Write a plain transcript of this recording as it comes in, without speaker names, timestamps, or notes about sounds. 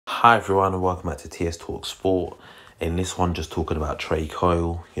Hi everyone and welcome back to TS Talk Sport. In this one, just talking about Trae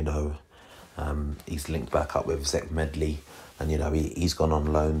Coyle. He's linked back up with Zach Medley, and he's gone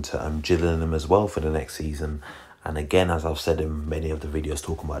on loan to Gillingham as well for the next season. And again, as I've said in many of the videos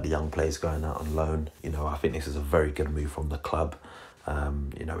talking about the young players going out on loan, I think this is a very good move from the club.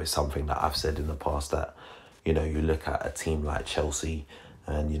 It's something that I've said in the past that you look at a team like Chelsea,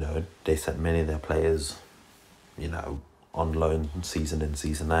 and they sent many of their players on loan season in,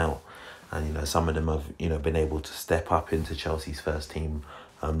 season out. And, some of them have, been able to step up into Chelsea's first team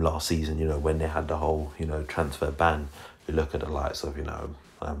last season, when they had the whole, transfer ban. You look at the likes of,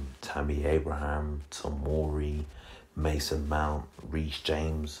 Tammy Abraham, Tomori, Mason Mount, Reece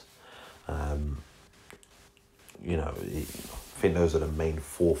James. I think those are the main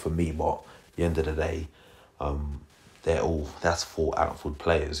four for me, but at the end of the day, that's 4 outfield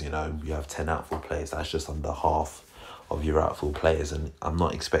players. You have 10 outfield players. That's just under half of your outfield players, and I'm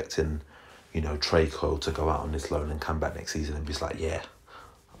not expecting, Trae Coyle to go out on this loan and come back next season and be like, yeah,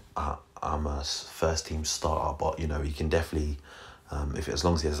 I'm a first team starter. But he can definitely, as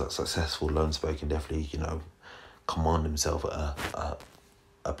long as he has a successful loan spell, he can definitely command himself at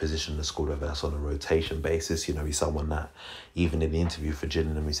a position in the squad, whether that's on a rotation basis. He's someone that, even in the interview for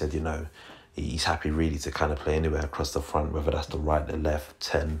Gillingham, he said he's happy really to kind of play anywhere across the front, whether that's the right, the left,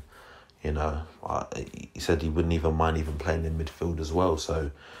 10. He said he wouldn't even mind even playing in midfield as well. So,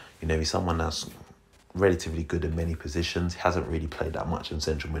 he's someone that's relatively good in many positions. He hasn't really played that much in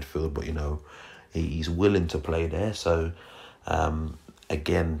central midfield, but, he's willing to play there. So,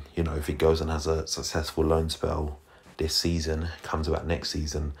 again, if he goes and has a successful loan spell this season, comes back next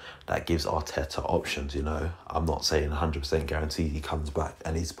season, that gives Arteta options, I'm not saying 100% guaranteed he comes back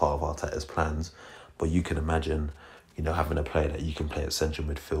and he's part of Arteta's plans, but you can imagine, having a player that you can play at central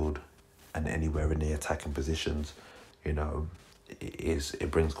midfield and anywhere in the attacking positions,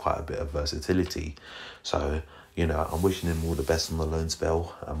 it brings quite a bit of versatility. So, I'm wishing him all the best on the loan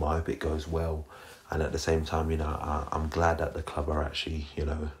spell. I hope it goes well. And at the same time, I'm glad that the club are actually,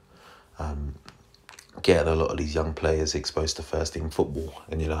 getting a lot of these young players exposed to first team football.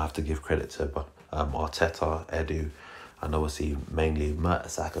 And, I have to give credit to Arteta, Edu, and obviously mainly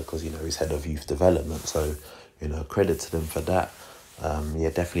Mertesacker, because, he's head of youth development. So, credit to them for that.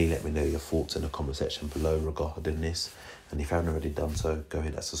 Definitely let me know your thoughts in the comment section below regarding this. And if you haven't already done so, go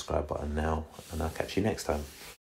hit that subscribe button now, and I'll catch you next time.